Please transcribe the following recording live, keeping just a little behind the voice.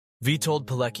Witold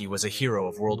Pilecki was a hero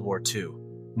of World War II,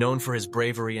 known for his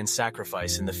bravery and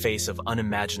sacrifice in the face of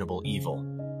unimaginable evil.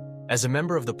 As a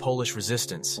member of the Polish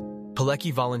resistance,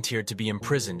 Pilecki volunteered to be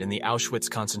imprisoned in the Auschwitz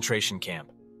concentration camp,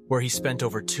 where he spent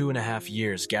over 2.5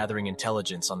 years gathering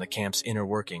intelligence on the camp's inner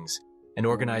workings and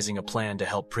organizing a plan to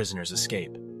help prisoners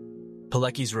escape.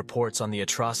 Pilecki's reports on the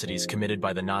atrocities committed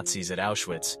by the Nazis at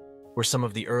Auschwitz were some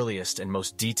of the earliest and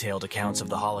most detailed accounts of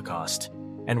the Holocaust,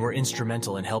 and were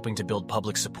instrumental in helping to build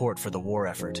public support for the war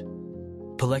effort.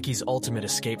 Pilecki's ultimate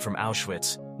escape from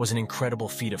Auschwitz was an incredible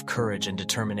feat of courage and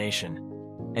determination,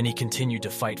 and he continued to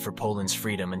fight for Poland's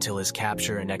freedom until his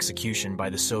capture and execution by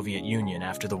the Soviet Union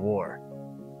after the war.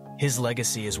 His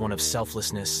legacy is one of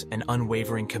selflessness and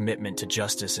unwavering commitment to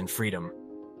justice and freedom,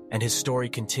 and his story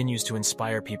continues to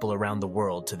inspire people around the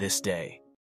world to this day.